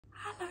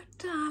Hello,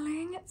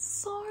 darling. It's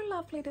so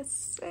lovely to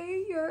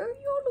see you.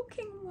 You're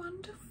looking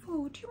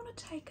wonderful. Do you want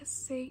to take a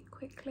seat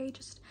quickly?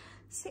 Just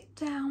sit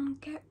down,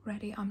 get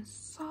ready. I'm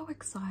so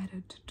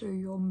excited to do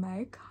your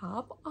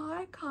makeup.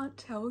 I can't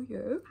tell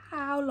you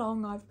how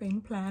long I've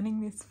been planning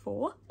this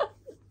for.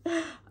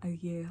 A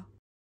year.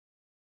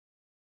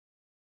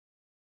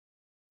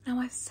 Now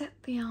I've set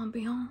the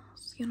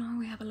ambiance, you know,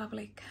 we have a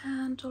lovely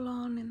candle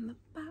on in the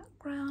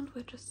background.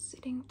 We're just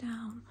sitting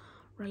down,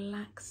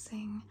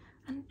 relaxing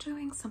and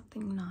doing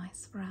something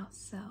nice for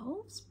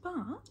ourselves.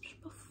 But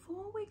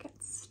before we get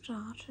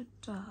started,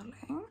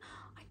 darling,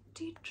 I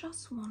did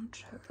just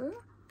want to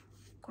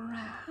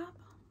grab,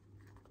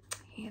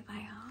 here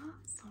they are,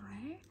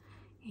 sorry,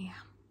 yeah,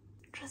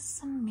 just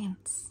some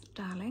mints,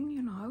 darling.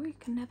 You know, you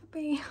can never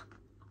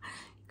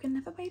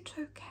be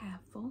too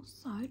careful.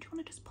 So do you want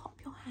to just pop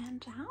your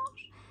hand out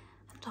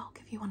and I'll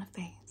give you one of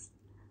these?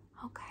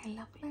 Okay,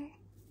 lovely.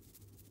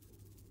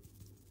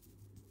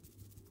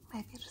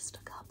 Maybe just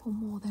a couple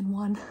more than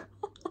one.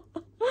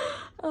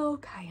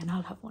 Okay, and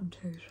I'll have one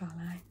too, shall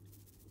I?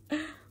 There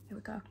we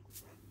go.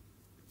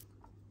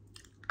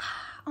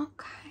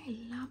 Okay,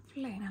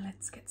 lovely. Now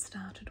let's get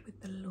started with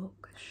the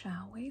look,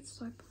 shall we?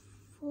 So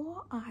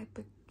before I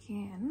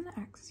begin,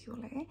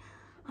 actually,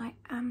 I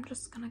am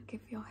just going to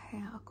give your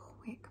hair a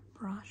quick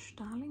brush,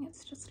 darling.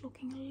 It's just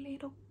looking a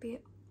little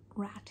bit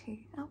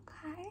ratty,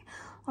 okay?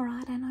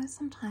 Alright, I know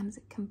sometimes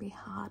it can be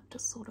hard to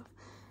sort of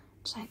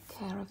take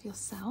care of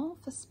yourself,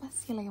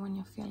 especially when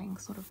you're feeling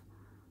sort of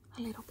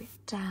a little bit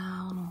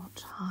down or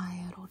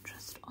tired or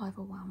just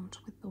overwhelmed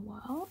with the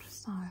world.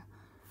 So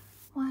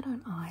why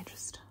don't I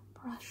just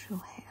brush your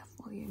hair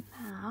for you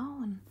now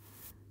and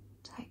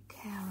take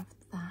care of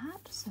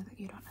that so that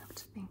you don't have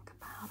to think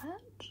about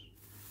it.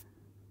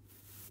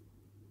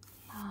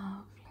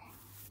 Lovely.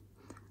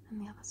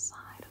 And the other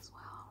side as well.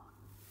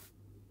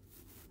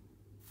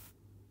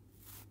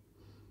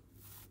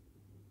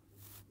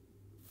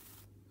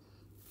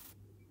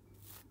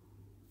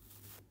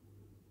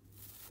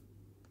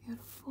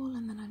 Beautiful,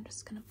 and then I'm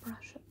just going to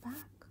brush it back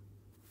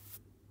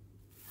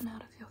and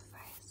out of your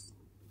face.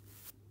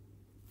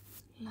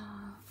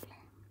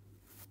 Lovely.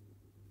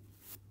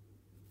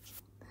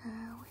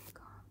 There we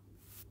go.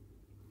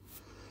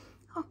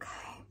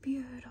 Okay,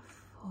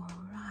 beautiful.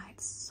 Right,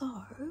 so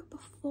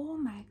before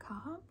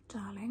makeup,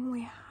 darling,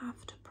 we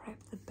have to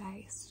prep the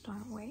base,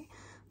 don't we?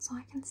 So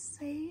I can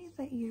see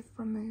that you've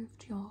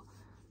removed your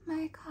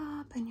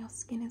makeup and your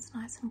skin is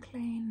nice and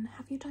clean.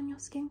 Have you done your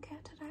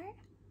skincare today?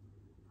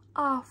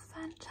 Oh,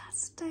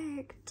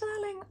 fantastic,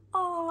 darling.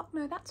 Oh,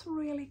 no, that's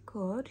really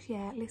good.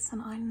 Yeah,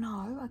 listen, I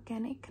know,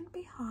 again, it can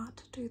be hard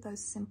to do those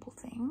simple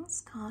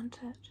things, can't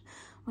it?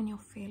 When you're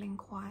feeling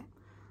quite,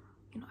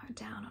 you know,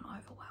 down and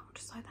overwhelmed.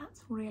 So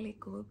that's really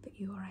good that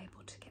you were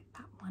able to get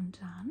that one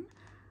done.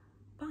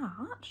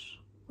 But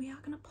we are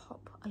going to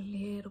pop a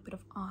little bit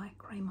of eye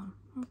cream on.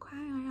 Okay,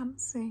 I am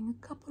seeing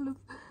a couple of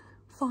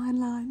fine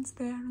lines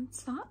there and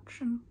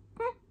such, and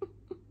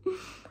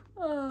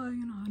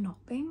you know,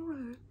 not being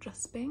rude,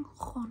 just being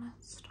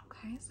honest.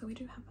 Okay, so we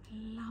do have a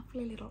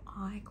lovely little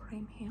eye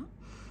cream here.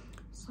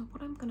 So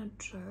what I'm going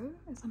to do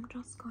is I'm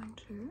just going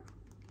to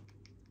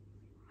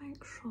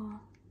make sure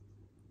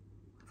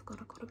I've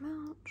got a good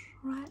amount,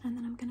 right? And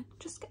then I'm going to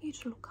just get you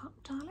to look up,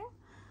 darling,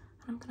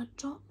 and I'm going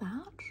to dot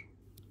that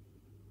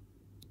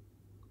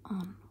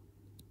on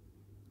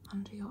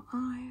under your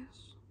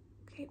eyes.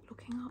 Keep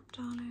looking up,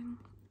 darling.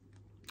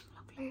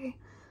 Lovely.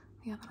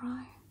 The other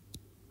eye.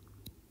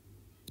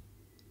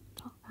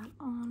 Dot that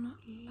on.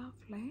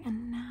 Lovely.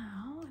 And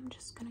now I'm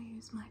just going to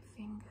use my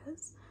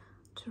fingers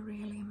to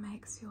really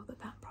make sure that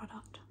that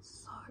product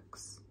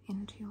soaks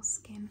into your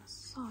skin.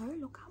 So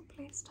look up,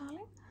 please,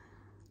 darling.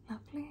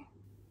 Lovely.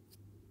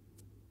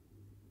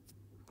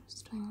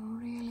 Just doing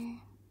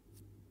really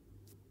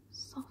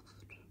soft,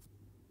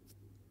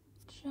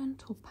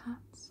 gentle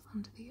pats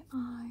under the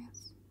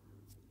eyes,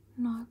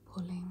 no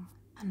pulling,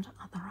 and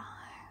other eye.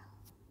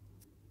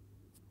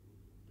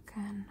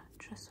 Again,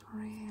 just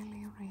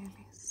really,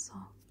 really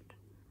soft,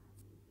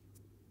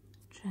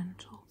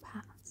 gentle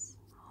pats.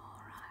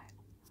 Alright.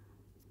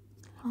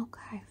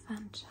 Okay,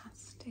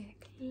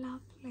 fantastic.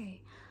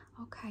 Lovely.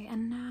 Okay,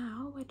 and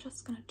now we're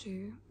just going to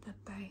do the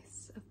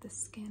base of the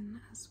skin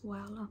as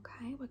well.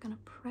 Okay, we're going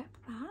to prep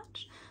that.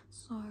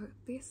 So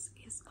this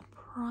is a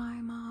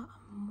primer,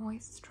 a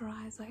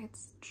moisturizer.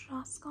 It's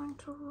just going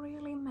to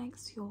really make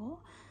sure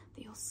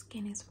that your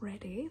skin is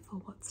ready for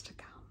what's to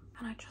come.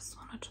 And I just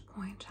wanted to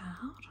point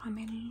out, I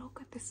mean, look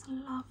at this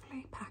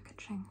lovely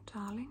packaging,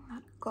 darling.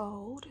 That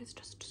gold is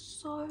just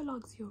so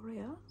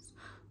luxurious.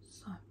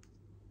 So,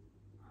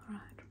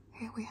 alright.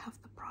 Here we have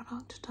the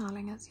product,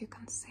 darling. As you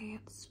can see,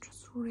 it's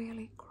just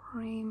really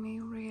creamy,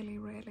 really,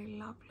 really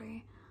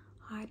lovely,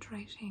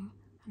 hydrating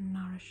and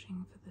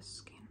nourishing for the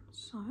skin.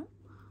 So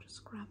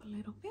just grab a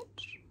little bit,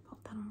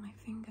 pop that on my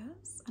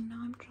fingers, and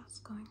now I'm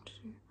just going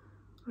to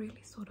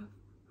really sort of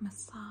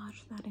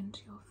massage that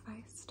into your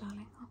face,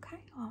 darling. Okay,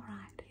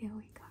 alright, here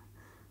we go.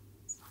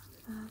 So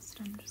first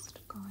I'm just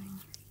going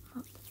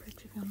up the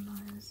bridge of your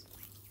nose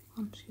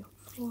onto your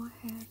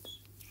forehead,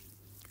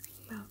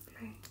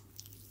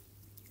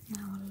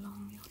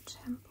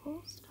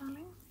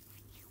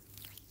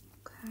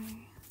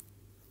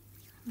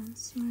 then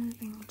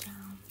smoothing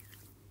down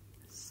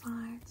the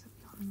sides of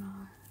your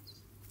nose,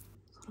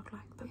 sort of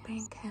like, but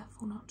being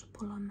careful not to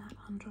pull on that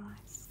under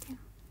eye skin.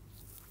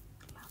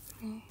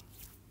 Lovely.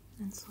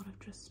 And sort of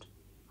just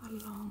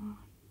along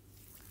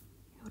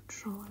your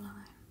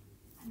jawline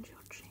and your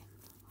chin.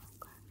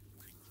 Okay.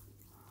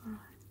 Alright.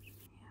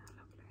 Yeah,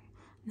 lovely.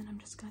 And then I'm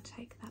just going to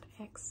take that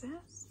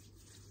excess,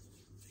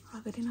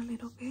 rub it in a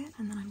little bit,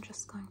 and then I'm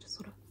just going to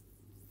sort of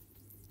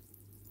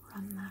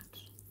run that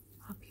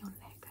up your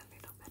neck a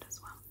little bit as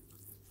well.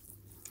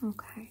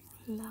 Okay,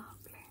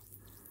 lovely,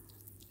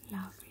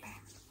 lovely.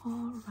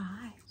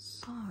 Alright,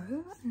 so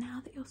now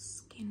that your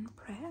skin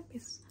prep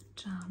is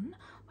done,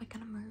 we're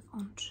going to move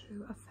on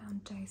to a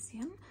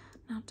foundation.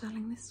 Now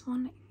darling, this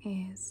one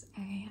is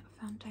a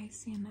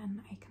foundation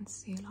and a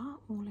concealer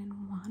all in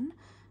one,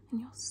 and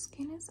your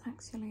skin is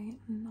actually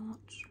not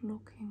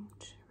looking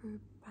too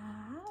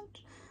bad,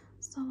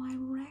 so I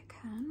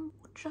reckon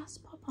we'll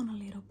just pop on a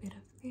little bit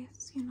of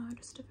this, you know,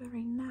 just a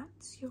very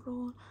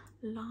natural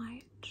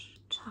light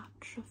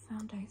touch of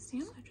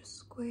foundation. So just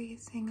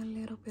squeezing a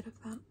little bit of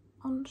that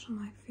onto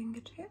my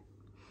fingertip,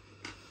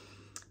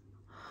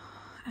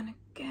 and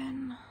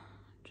again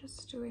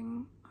just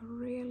doing a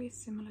really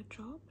similar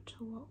job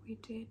to what we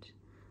did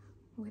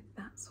with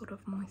that sort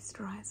of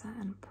moisturizer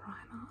and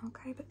primer.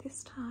 Okay, but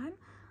this time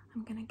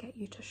I'm gonna get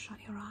you to shut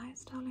your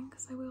eyes, darling,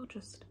 because I will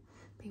just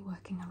be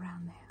working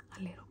around there a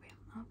little bit.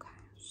 Okay,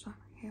 so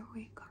here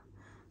we go.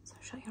 So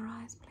shut your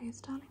eyes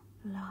please, darling.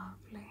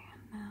 Lovely.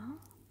 And now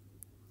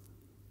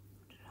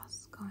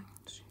just going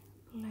to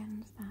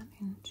blend that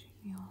into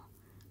your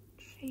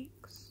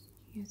cheeks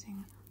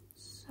using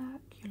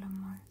circular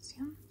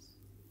motions.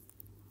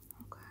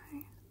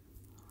 Okay,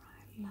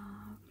 alright,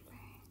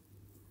 lovely.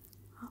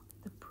 Up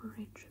the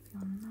bridge of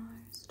your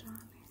nose,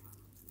 darling.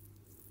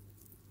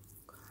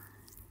 Okay,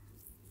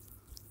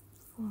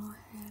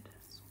 forehead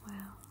as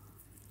well,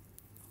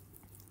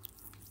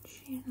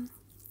 chin.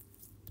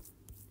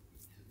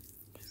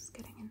 Just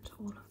getting into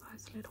all of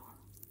those little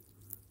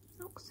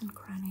nooks and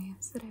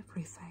crannies that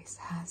every face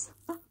has.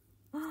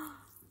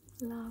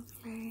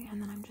 Lovely. And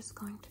then I'm just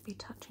going to be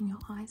touching your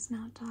eyes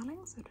now, darling,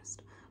 so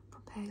just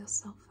prepare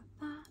yourself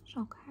for that.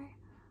 Okay,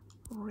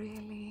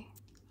 really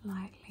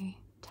lightly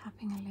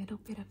tapping a little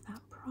bit of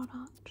that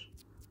product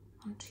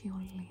onto your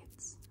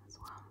lids as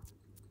well.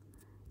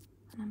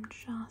 And I'm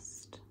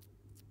just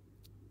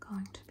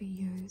going to be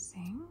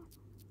using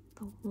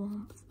the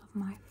warmth of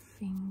my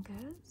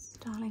fingers.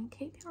 Darling,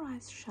 keep your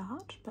eyes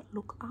shut but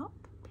look up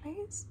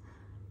please.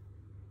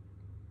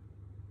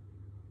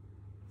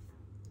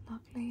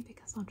 Lovely,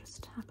 because I'll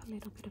just tap a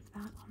little bit of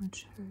that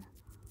onto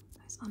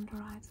those under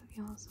eyes of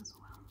yours as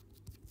well.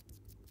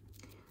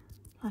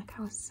 Like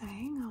I was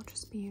saying, I'll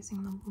just be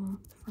using the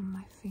warmth from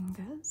my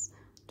fingers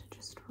to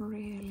just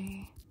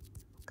really,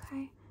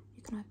 okay,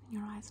 you can open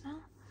your eyes now,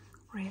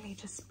 really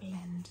just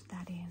blend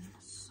that in.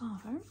 So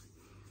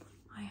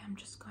I am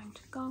just going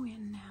to go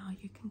in now.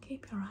 You can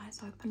keep your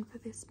eyes open for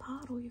this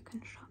part or you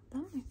can shut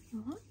them if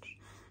you want.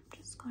 I'm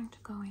just going to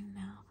go in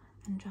now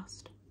and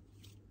just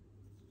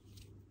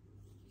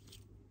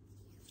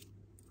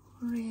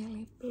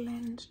really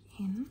blend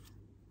in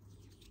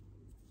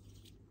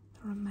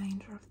the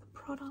remainder of the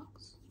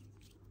products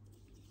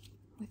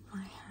with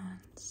my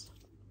hands.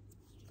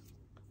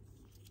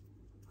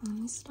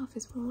 And this stuff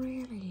is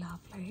really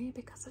lovely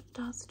because it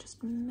does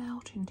just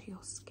melt into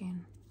your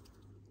skin,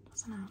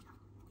 doesn't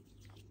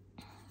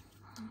it?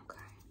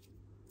 Okay.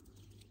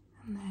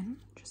 And then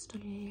just a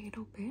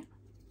little bit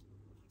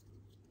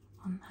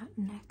on that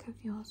neck of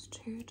yours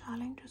too,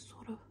 darling, just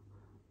sort of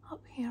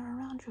up here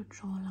around your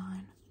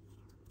jawline.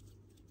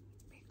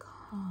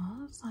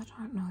 Because I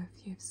don't know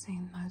if you've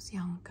seen those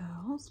young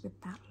girls with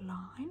that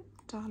line,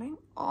 darling.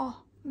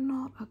 Oh,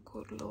 not a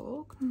good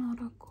look, not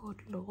a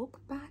good look.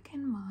 Back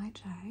in my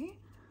day,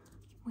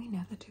 we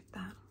never did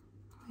that.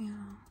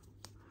 Yeah.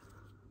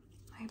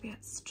 Maybe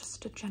it's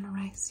just a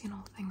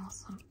generational thing or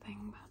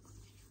something,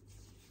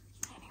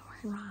 but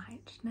anyway.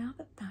 Right, now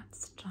that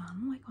that's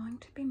done, we're going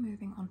to be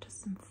moving on to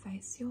some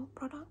facial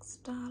products,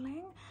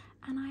 darling.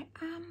 And I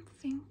am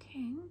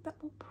thinking that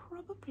we'll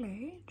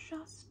probably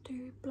just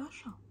do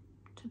blusher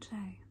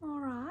today,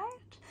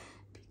 alright?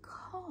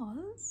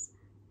 Because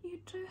you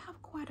do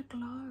have quite a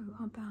glow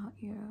about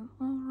you,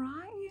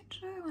 alright? You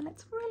do, and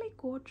it's really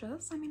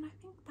gorgeous. I mean, I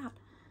think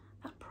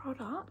that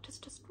product is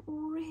just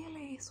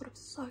really sort of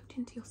soaked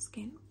into your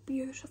skin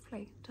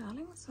beautifully,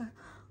 darling. So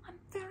I'm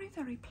very,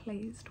 very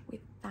pleased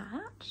with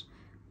that.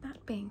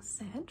 That being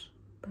said,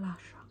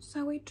 blusher.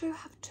 So we do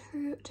have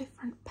two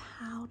different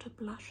powder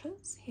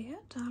blushes here,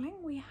 darling.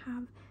 We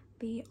have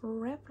the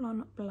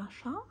Revlon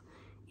blusher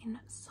in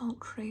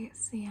Sultry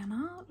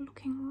Sienna,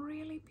 looking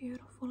really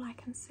beautiful. I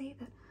can see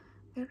that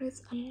there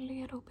is a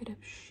little bit of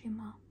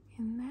shimmer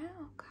in there,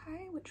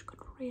 okay, which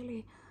could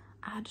really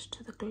add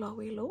to the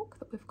glowy look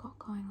that we've got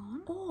going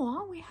on.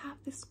 Or we have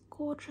this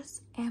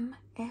gorgeous MF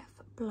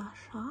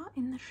blusher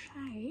in the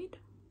shade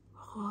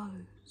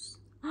Rose.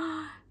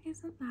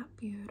 Isn't that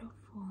beautiful?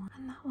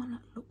 And that one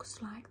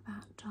looks like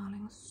that,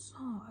 darling. So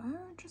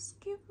just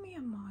give me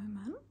a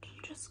moment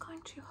just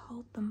going to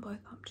hold them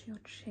both up to your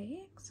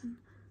cheeks and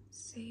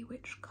see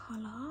which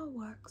colour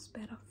works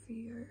better for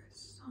you.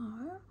 So,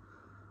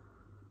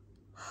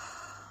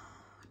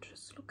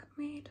 just look at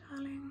me,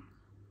 darling.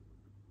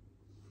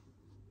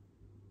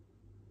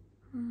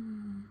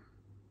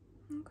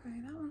 Okay,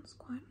 that one's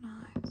quite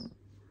nice. And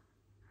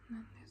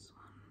then this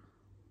one.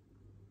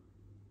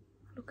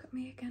 Look at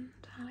me again,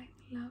 darling.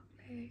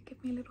 Lovely.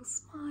 Give me a little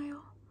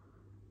smile.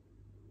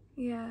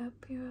 Yeah,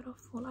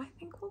 beautiful. I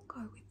think we'll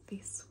go with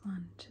this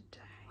one today.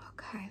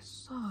 Okay,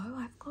 so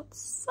I've got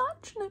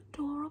such an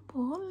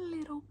adorable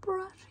little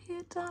brush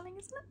here, darling.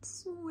 Isn't it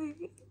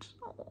sweet?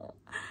 Oh.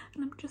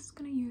 And I'm just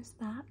going to use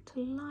that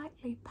to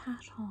lightly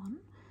pat on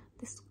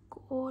this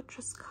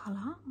gorgeous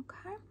colour,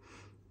 okay?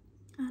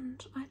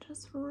 And I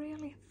just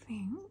really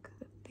think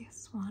that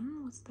this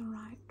one was the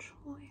right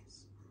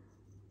choice.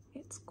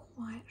 It's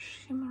quite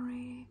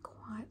shimmery,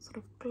 quite sort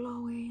of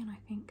glowy, and I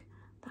think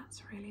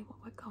that's really what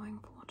we're going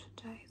for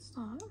today.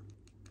 So,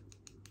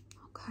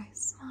 okay,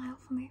 smile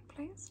for me,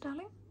 please,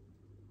 darling.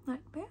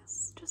 Like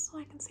this, just so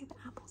I can see the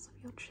apples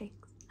of your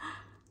cheeks.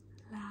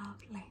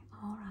 Lovely.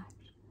 All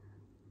right.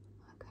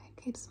 Okay,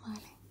 keep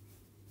smiling.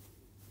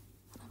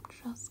 And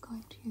I'm just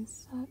going to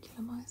use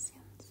circular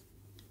motions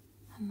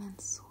and then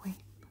sweep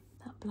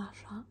that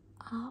blusher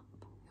up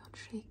your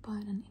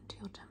cheekbone and into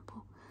your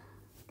temple.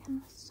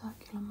 Again,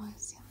 circular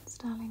motions,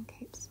 darling.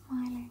 Keep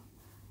smiling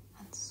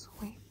and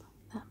sweep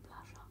that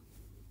blusher.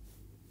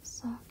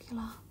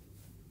 Circular,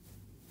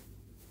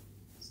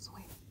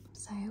 sweep.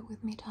 Say it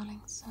with me,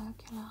 darling.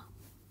 Circular,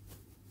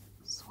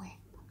 sweep.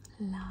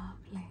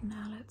 Lovely.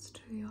 Now let's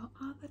do your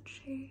other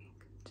cheek,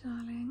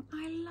 darling.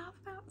 I love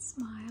that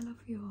smile of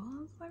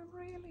yours. I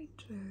really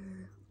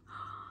do.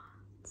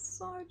 It's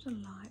so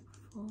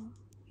delightful.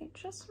 It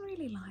just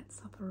really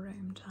lights up a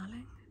room,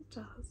 darling. It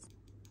does.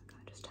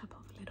 Okay, just tap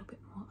off a little bit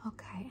more.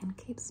 Okay, and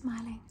keep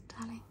smiling,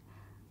 darling.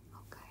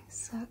 Okay,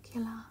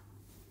 circular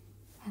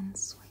and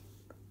sweep.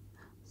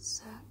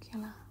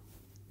 Circular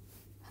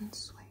and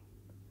sweep.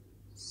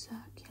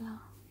 Circular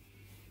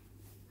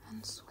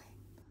and sweep.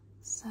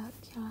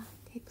 Circular,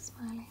 keep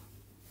smiling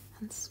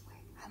and sweep.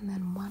 And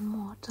then one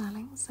more,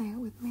 darling. Say it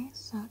with me.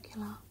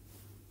 Circular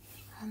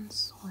and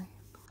sweep.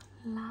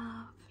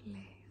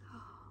 Lovely.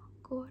 Oh,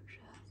 gorgeous.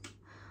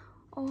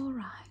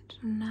 Alright,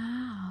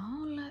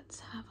 now let's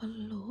have a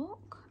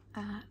look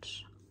at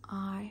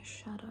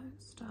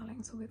eyeshadows,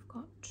 darling. So we've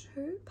got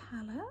two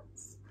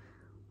palettes.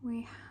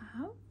 We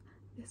have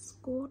this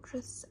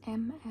gorgeous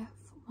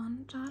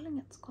MF1, darling.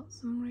 It's got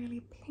some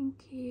really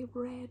pinky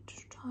red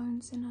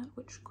tones in it,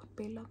 which could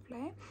be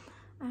lovely.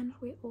 And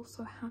we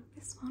also have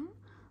this one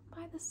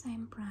by the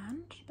same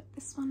brand, but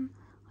this one,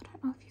 I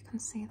don't know if you can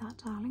see that,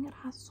 darling. It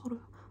has sort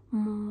of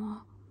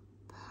more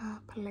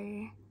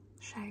purpley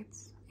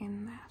shades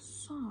in there.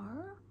 So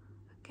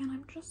again,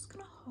 I'm just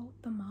gonna hold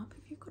them up.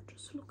 If you could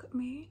just look at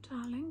me,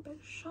 darling, but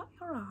shut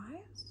your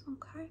eyes,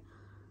 okay?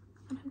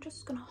 And I'm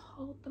just gonna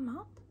hold them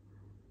up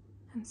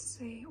and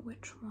see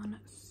which one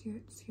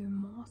suits you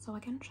more. So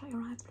again, shut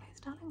your eyes,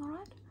 please, darling. All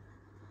right?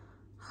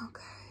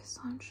 Okay,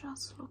 so I'm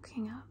just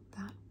looking at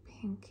that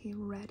pinky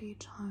reddy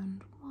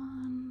toned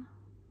one.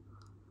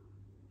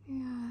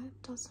 Yeah,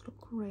 it does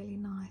look really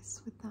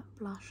nice with that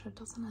blusher,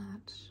 doesn't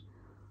it?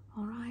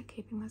 Alright,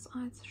 keeping those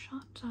eyes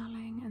shut,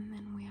 darling, and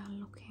then we are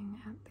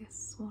looking at this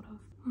sort of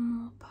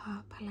more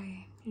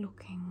purpley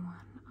looking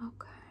one.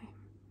 Okay.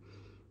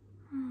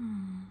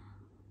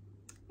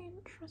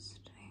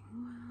 Interesting.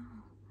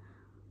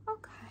 Wow.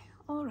 Okay.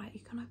 Alright,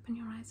 you can open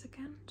your eyes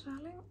again,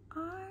 darling.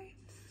 I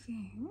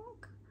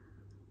think,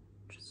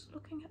 just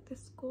looking at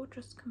this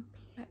gorgeous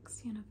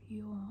complexion of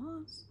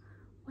yours,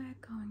 we're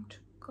going to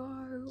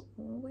go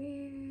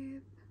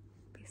with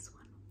this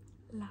one.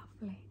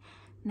 Lovely.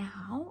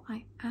 Now,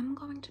 I am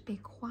going to be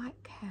quite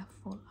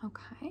careful,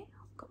 okay?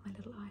 I've got my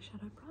little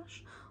eyeshadow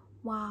brush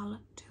while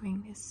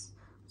doing this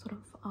sort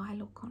of eye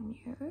look on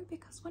you,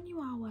 because when you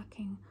are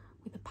working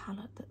with a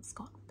palette that's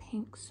got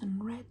pinks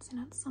and reds in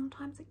it,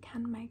 sometimes it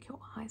can make your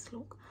eyes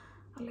look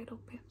a little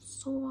bit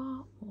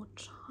sore or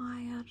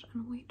tired,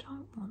 and we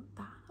don't want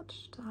that,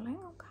 darling,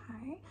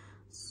 okay?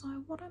 So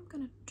what I'm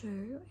going to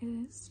do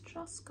is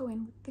just go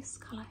in with this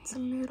colour. It's a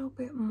little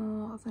bit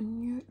more of a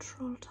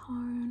neutral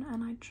tone,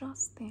 and I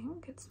just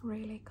think it's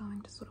really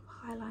going to sort of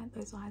highlight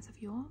those eyes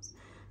of yours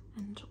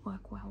and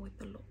work well with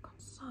the look.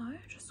 So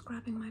just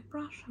grabbing my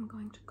brush, I'm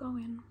going to go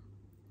in,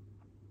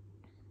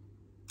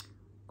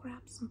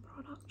 grab some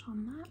product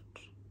on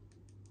that,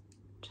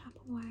 tap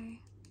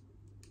away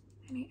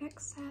any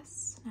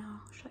excess.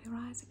 Now shut your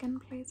eyes again,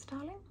 please,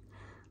 darling.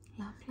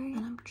 Lovely.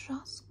 And I'm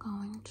just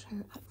going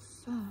to, at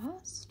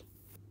first,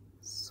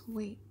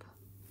 sweep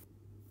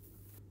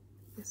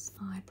this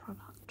eye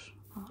product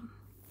on.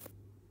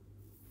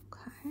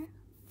 Okay.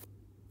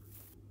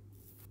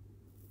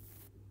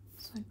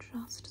 So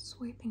just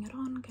sweeping it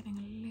on, getting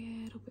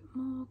a little bit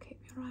more. Keep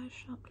your eyes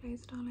shut,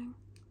 please, darling.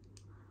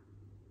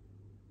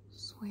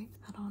 Sweep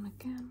that on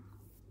again.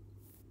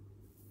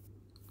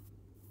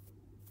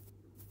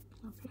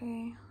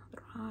 Lovely.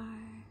 Other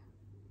eye.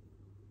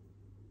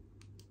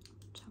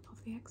 Tap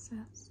off the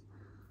excess.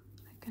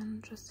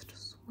 Again, just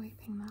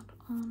sweeping that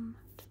on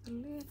to the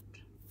lid.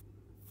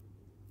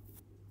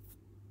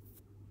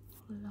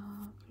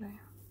 Lovely,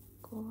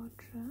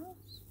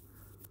 gorgeous.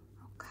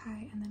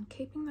 Okay, and then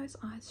keeping those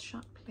eyes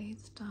shut,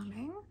 please,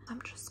 darling.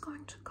 I'm just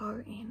going to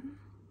go in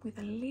with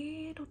a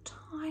little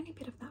tiny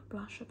bit of that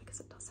blusher because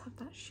it does have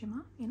that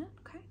shimmer in it,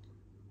 okay?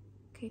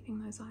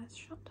 Keeping those eyes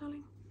shut,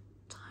 darling.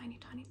 Tiny,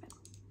 tiny bit.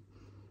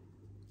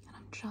 And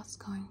I'm just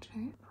going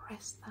to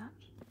press that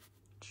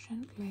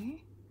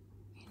gently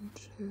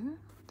into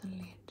the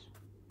lid.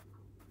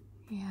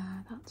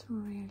 Yeah, that's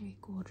really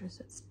gorgeous.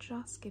 It's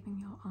just giving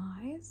your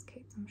eyes,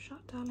 keep them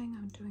shut, darling.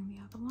 I'm doing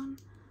the other one.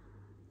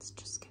 It's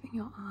just giving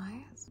your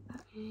eyes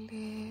that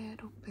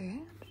little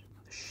bit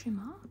of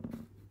shimmer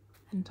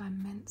and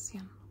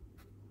dimension.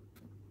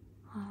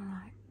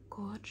 Alright,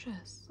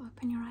 gorgeous.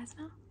 Open your eyes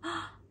now.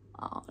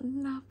 Oh,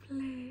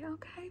 lovely.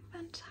 Okay,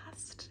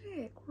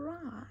 fantastic.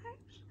 Right.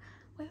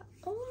 We're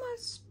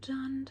almost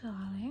done,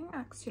 darling.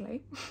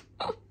 Actually,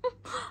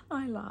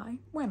 I lie.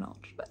 We're not,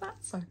 but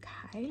that's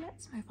okay.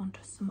 Let's move on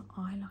to some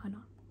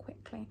eyeliner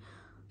quickly.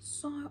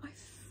 So I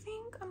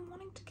think I'm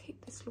wanting to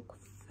keep this look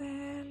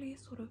fairly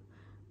sort of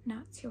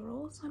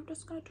natural. So I'm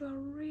just going to do a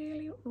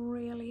really,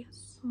 really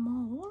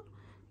small,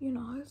 you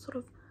know, sort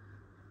of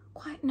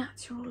quite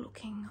natural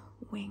looking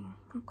wing.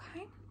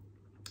 Okay.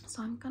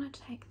 So I'm going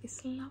to take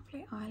this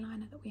lovely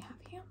eyeliner that we have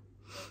here.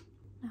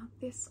 Now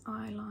this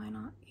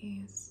eyeliner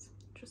is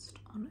just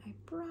on a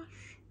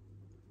brush,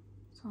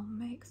 so I'll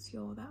make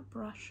sure that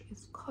brush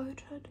is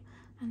coated,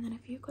 and then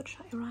if you could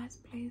shut your eyes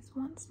please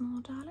once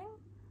more, darling.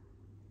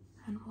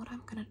 And what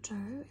I'm going to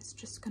do is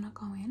just going to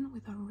go in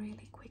with a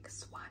really quick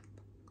swipe.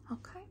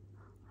 Okay,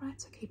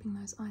 right, so keeping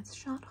those eyes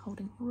shut,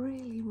 holding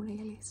really,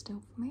 really still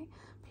for me,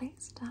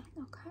 please, darling.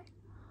 Okay,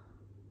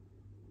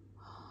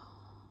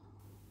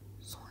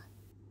 swipe.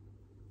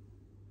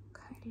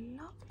 Okay,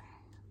 lovely.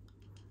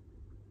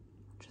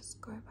 Just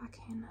go back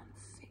in and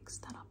fix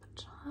that up a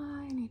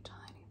tiny,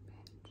 tiny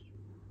bit.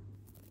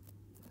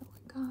 There we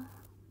go.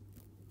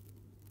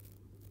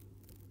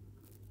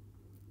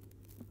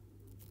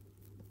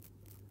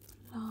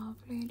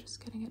 Lovely,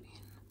 just getting it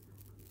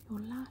in your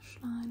lash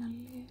line a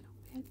little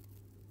bit.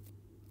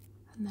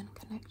 And then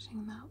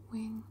connecting that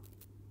wing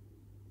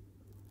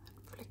and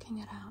flicking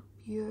it out.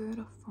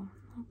 Beautiful,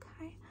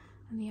 okay?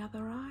 And the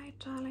other eye,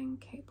 darling,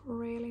 keep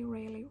really,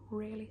 really,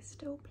 really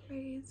still,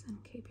 please,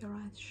 and keep your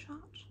eyes shut.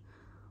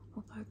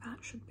 Although that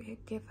should be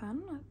a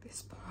given at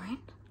this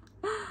point.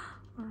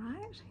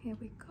 Alright, here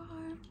we go.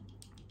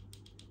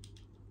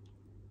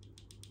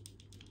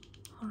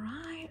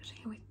 Alright,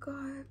 here we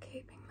go.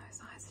 Keeping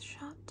those eyes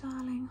shut,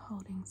 darling,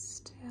 holding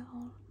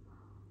still.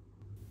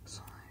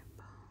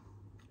 Swipe.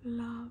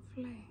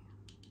 Lovely.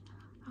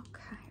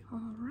 Okay,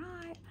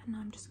 alright. And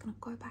I'm just going to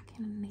go back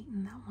in and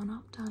neaten that one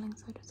up, darling.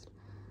 So just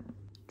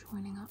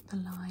joining up the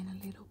line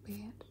a little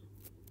bit.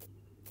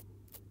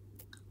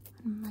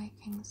 And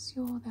making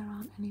sure there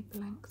aren't any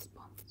blank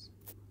spots.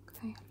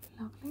 Okay,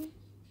 lovely.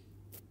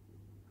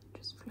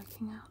 Just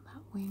flicking out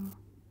that wing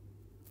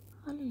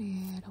a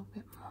little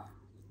bit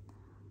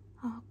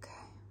more.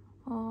 Okay,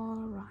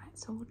 alright,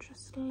 so we'll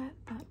just let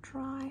that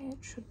dry. It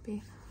should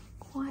be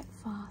quite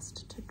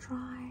fast to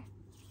dry.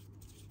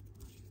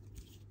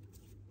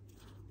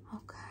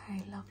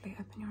 Okay, lovely.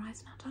 Open your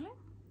eyes now, darling.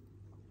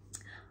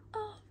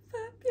 Oh,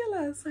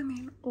 fabulous. I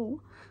mean,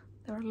 oh,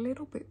 they're a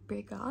little bit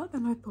bigger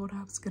than I thought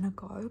I was going to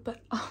go,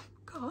 but oh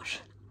gosh,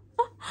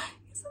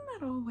 isn't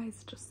that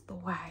always just the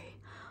way?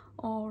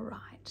 All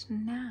right,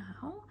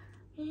 now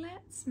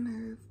let's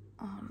move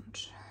on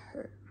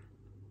to,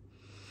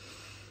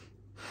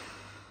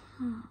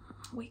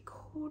 we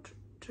could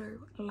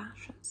do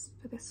lashes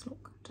for this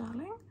look,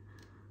 darling.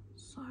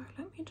 So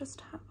let me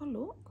just have a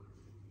look.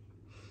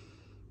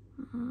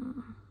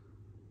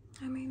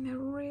 I mean, they're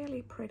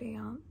really pretty,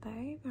 aren't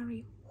they?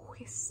 Very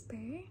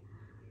wispy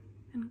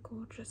and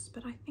gorgeous,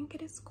 but I think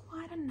it is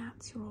quite a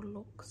natural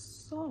look.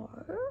 So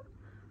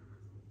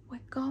we're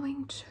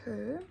going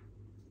to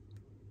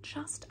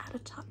just add a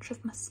touch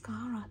of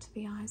mascara to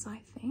the eyes,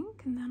 I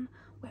think, and then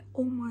we're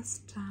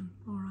almost done.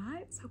 All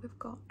right, so we've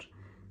got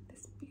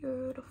this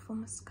beautiful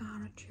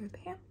mascara tube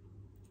here.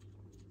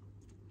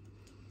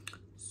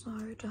 So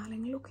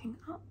darling, looking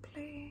up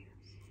please.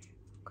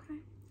 Okay,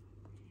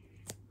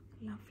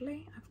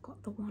 lovely. I've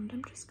got the wand.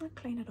 I'm just going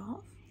to clean it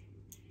off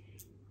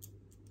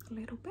a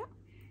little bit.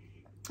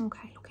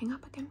 Okay, looking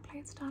up again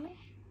please, darling.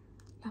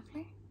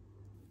 Lovely.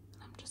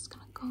 And I'm just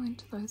going to go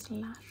into those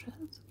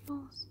lashes of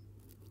yours,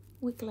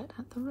 wiggle it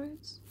at the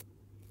roots,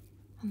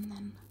 and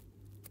then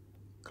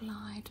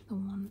glide the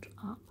wand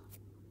up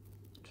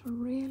to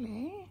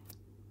really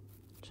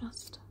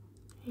just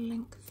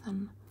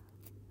lengthen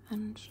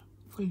and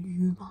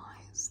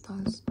volumize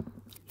those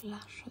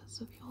lashes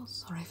of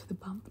yours. Sorry for the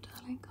bump,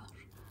 darling.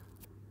 Gosh,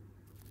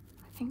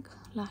 I think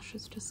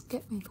lashes just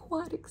get me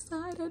quite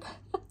excited.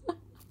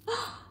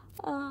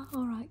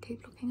 Alright,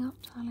 keep looking up,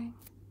 darling.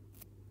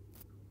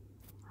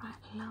 Right,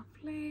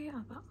 lovely.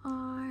 Other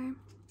eye.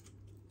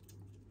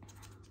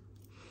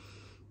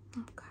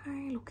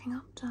 Okay, looking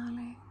up,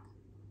 darling.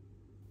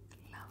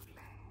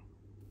 Lovely.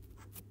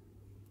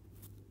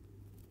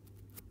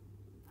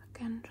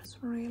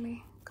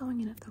 really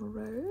going in at the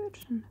root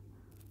and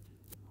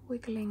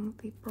wiggling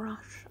the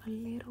brush a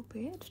little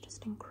bit,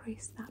 just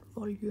increase that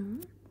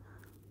volume.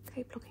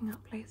 Keep looking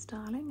up please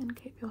darling, and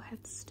keep your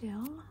head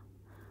still.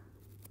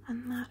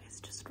 And that is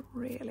just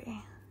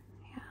really,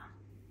 yeah,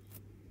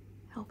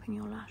 helping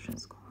your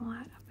lashes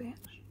quite a bit.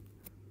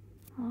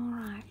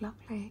 Alright,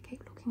 lovely.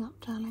 Keep looking up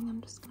darling,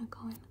 I'm just going to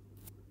go in.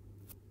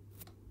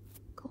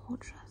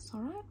 Gorgeous,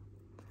 alright.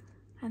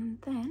 And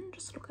then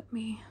just look at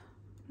me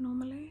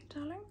normally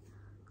darling.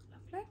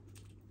 Lovely.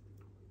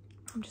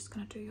 I'm just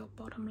going to do your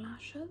bottom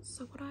lashes.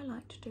 So what I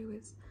like to do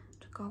is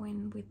to go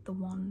in with the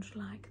wand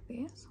like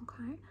this,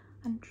 okay,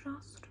 and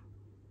just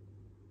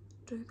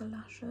do the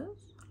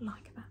lashes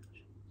like that.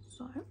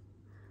 So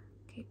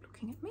keep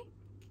looking at me,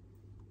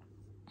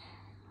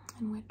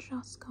 and we're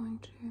just going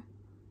to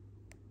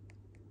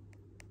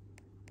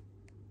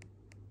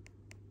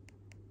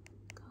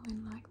go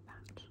in like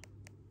that.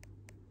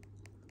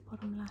 The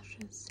bottom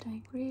lashes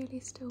staying really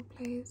still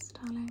please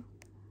darling,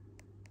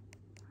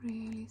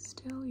 really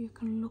still. You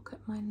can look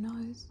at my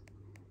nose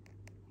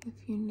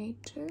if you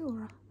need to,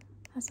 or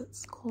as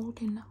it's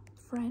called in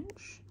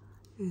French,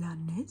 la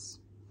nez,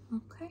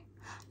 okay,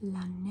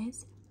 la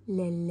nez,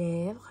 les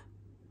lèvres,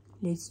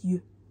 les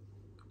yeux.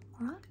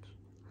 Alright,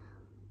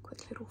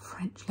 quick little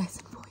French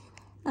lesson for you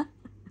there.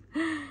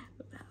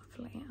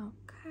 Lovely,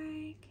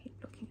 okay, keep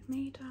looking at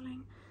me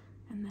darling,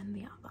 and then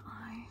the other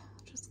eye,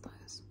 just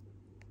those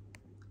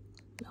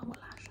lower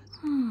lashes.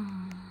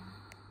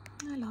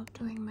 I love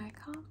doing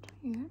makeup,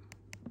 don't you?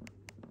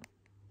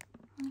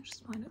 I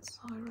just find it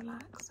so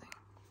relaxing.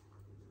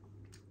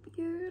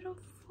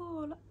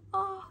 Beautiful.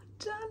 Oh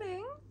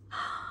darling,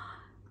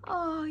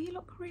 oh you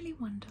look really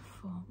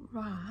wonderful.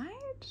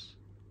 Right,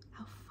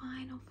 our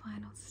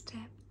final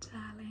step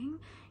darling,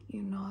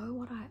 you know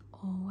what I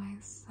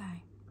always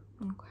say,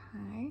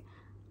 okay,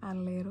 a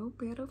little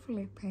bit of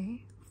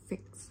lippy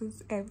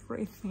fixes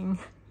everything.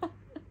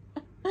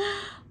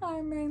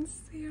 I mean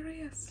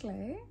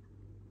seriously,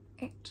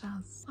 it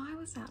does. I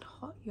was at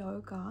hot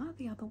yoga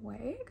the other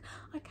week.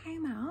 I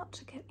came out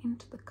to get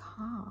into the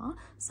car.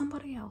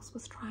 Somebody else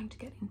was trying to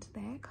get into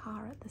their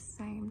car at the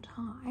same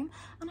time,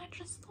 and I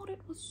just thought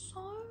it was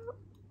so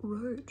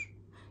rude,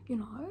 you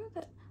know,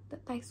 that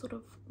they sort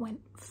of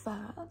went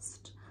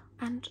first.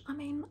 And I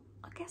mean,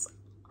 I guess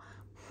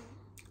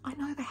I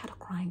know they had a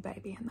crying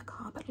baby in the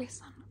car, but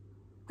listen,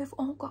 we've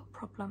all got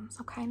problems,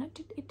 okay? And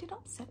it did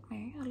upset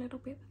me a little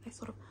bit that they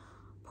sort of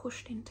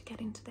pushed in to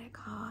get into their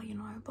car, you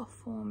know,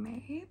 before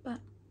me. But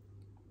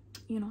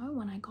you know,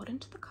 when I got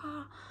into the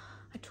car,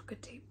 I took a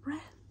deep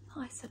breath.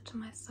 I said to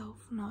myself,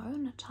 no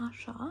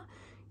Natasha,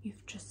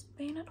 you've just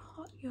been at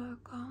hot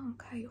yoga,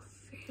 okay, you're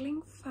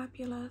feeling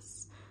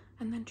fabulous.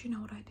 And then do you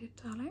know what I did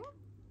darling?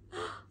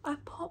 I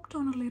popped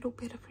on a little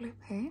bit of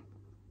lippy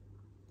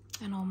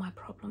and all my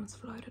problems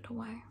floated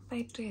away.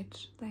 They did.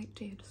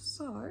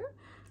 So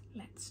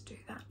let's do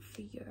that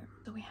for you.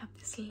 So we have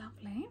this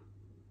lovely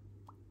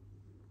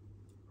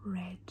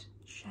red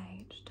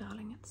shade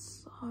darling,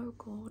 it's so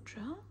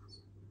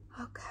gorgeous.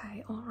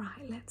 Okay, all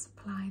right, let's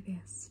apply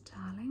this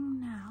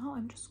darling. Now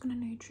I'm just gonna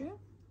need you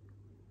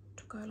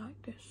to go like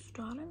this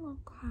darling,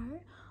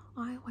 okay?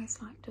 I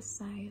always like to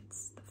say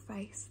it's the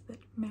face that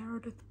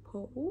Meredith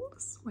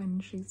pulls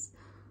when she's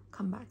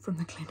come back from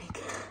the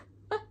clinic.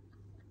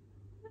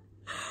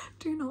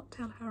 Do not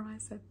tell her I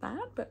said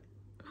that, but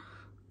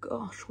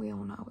gosh, we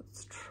all know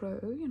it's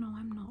true. You know,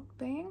 I'm not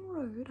being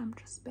rude, I'm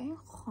just being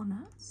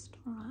honest.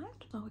 All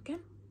right, so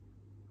again,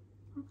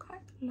 okay,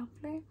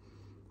 lovely.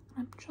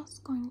 I'm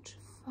just going to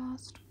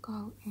first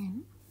go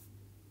in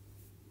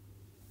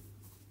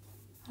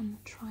and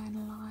try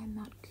and line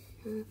that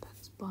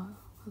Cupid's bow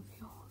of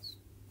yours.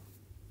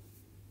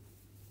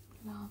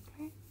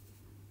 Lovely.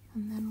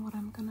 And then what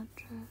I'm gonna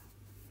do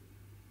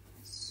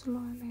is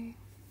slowly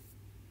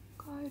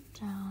go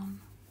down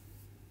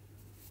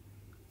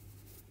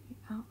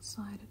the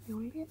outside of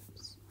your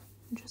lips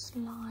and just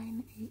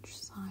line each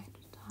side,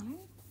 darling.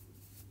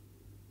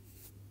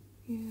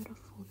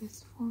 Beautiful.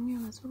 This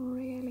formula is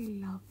really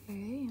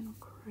lovely and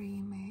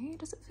creamy.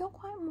 Does it feel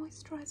quite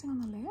moisturizing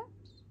on the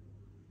lips?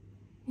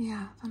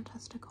 Yeah,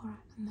 fantastic. Alright,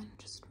 and then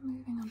just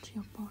moving onto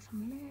your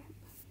bottom lip.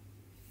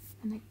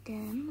 And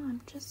again,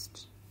 I'm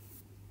just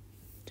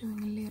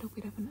doing a little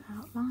bit of an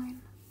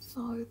outline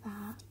so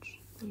that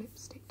the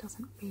lipstick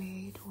doesn't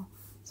bleed or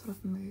sort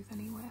of move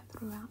anywhere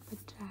throughout the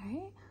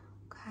day.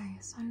 Okay,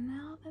 so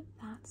now that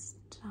that's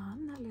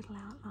done, that little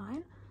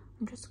outline,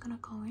 I'm just going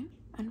to go in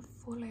and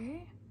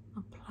fully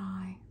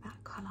apply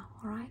that colour.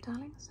 Alright,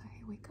 darling, so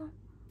here we go.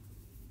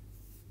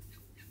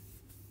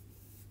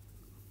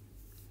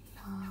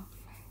 Lovely.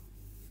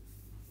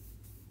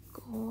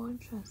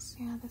 Gorgeous.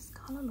 Yeah, this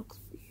colour looks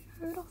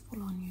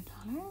beautiful on you,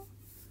 darling.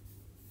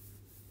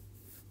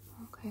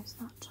 Okay, so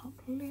that top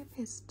lip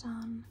is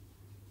done.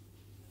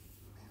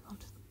 Move on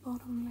to the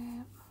bottom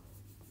lip.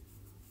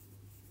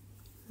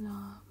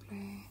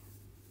 Lovely.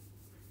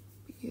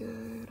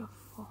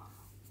 Beautiful.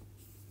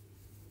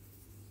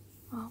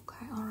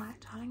 Okay, alright,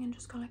 darling, and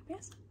just go like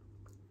this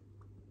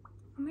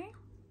for me.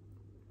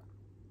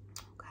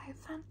 Okay,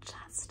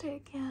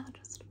 fantastic. Yeah,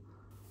 just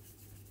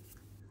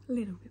a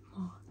little bit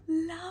more.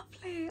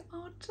 Lovely.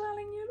 Oh,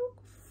 darling, you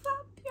look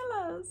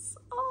fabulous.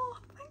 Oh,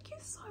 thank you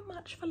so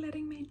much for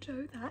letting me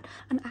do that.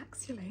 And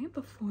actually,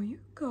 before you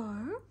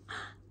go,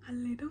 a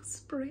little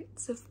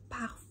spritz of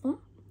parfum,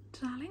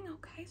 darling.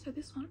 Okay, so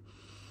this one,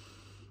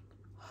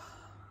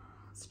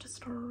 it's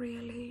just a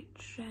really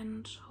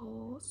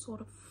gentle,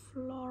 sort of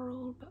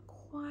floral, but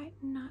quite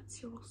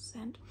natural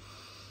scent.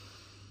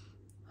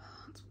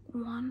 It's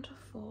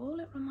wonderful.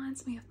 It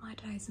reminds me of my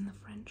days in the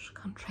French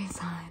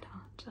countryside.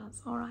 Oh, it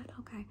does. Alright,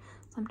 okay.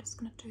 So I'm just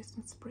going to do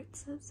some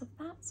spritzes of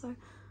that. So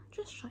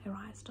just shut your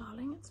eyes,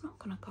 darling. It's not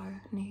going to go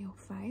near your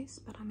face,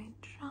 but I mean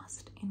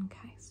just in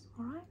case.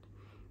 Alright?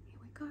 Here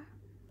we go.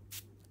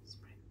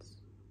 Spritz.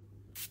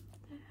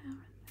 There and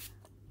there.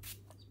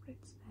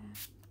 Spritz there.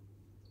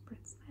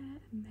 Spritz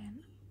there. And then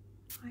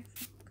I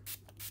think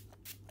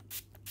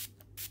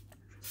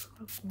just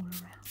sort of all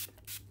around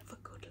for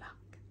good luck.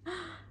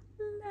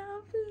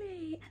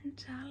 Lovely. And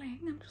darling,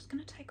 I'm just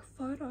going to take a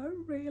photo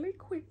really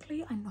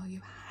quickly. I know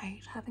you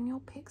hate having your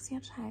picture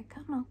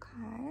taken,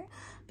 okay?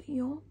 But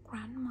your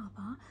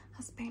grandmother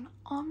has been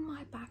on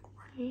my back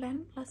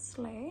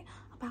relentlessly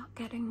about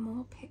getting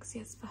more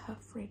pixies for her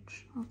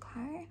fridge,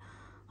 okay?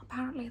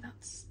 Apparently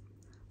that's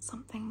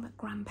something that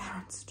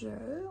grandparents do.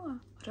 I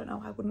don't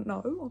know, I wouldn't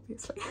know,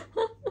 obviously.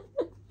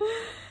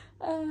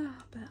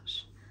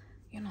 But,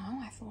 you know,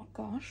 I thought,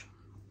 gosh,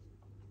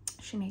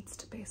 she needs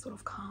to be sort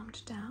of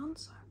calmed down,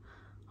 so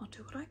I'll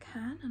do what I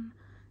can and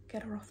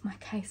get her off my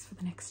case for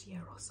the next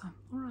year or so.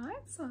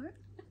 Alright, so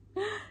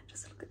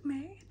just look at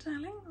me,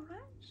 darling,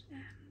 alright?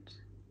 And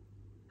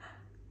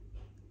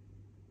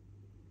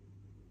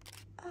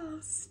oh,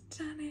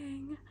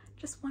 stunning.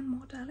 Just one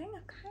more, darling,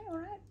 okay?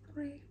 Alright,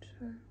 3,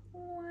 2,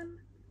 1.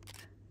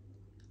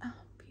 Oh,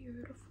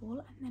 beautiful.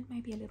 And then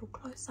maybe a little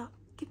close up.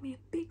 Give me a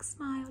big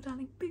smile,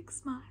 darling, big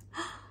smile.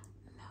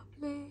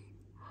 Lovely.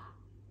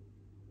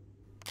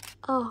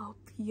 Oh,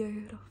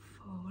 beautiful,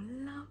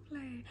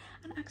 lovely.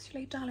 And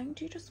actually, darling,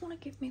 do you just want to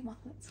give me one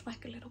that's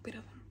like a little bit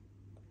of,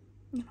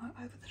 you know,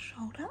 over the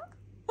shoulder?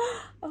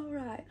 All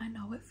right, I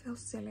know it feels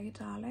silly,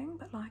 darling,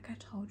 but like I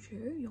told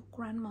you, your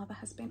grandmother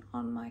has been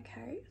on my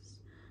case.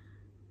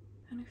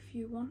 And if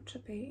you want to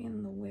be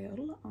in the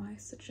will, I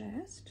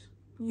suggest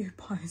you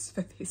pose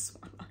for this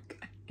one,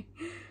 okay?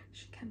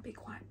 She can be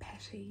quite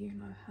petty, you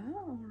know her.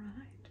 All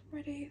right,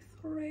 ready?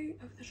 3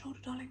 over the shoulder,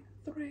 darling.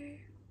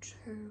 3,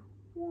 2,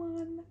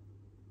 1.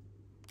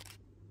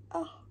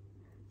 Oh,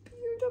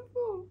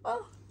 beautiful.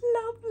 Oh,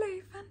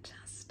 lovely,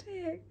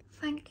 fantastic.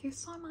 Thank you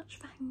so much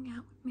for hanging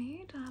out with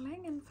me,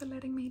 darling, and for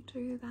letting me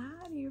do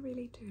that. You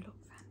really do look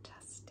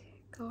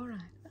fantastic. All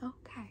right,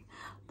 okay.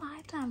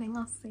 Bye, darling.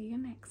 I'll see you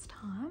next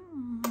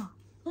time.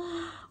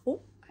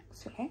 Oh,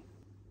 actually,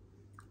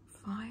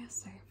 fire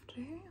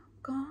safety.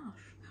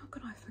 Gosh, how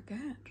could I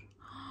forget?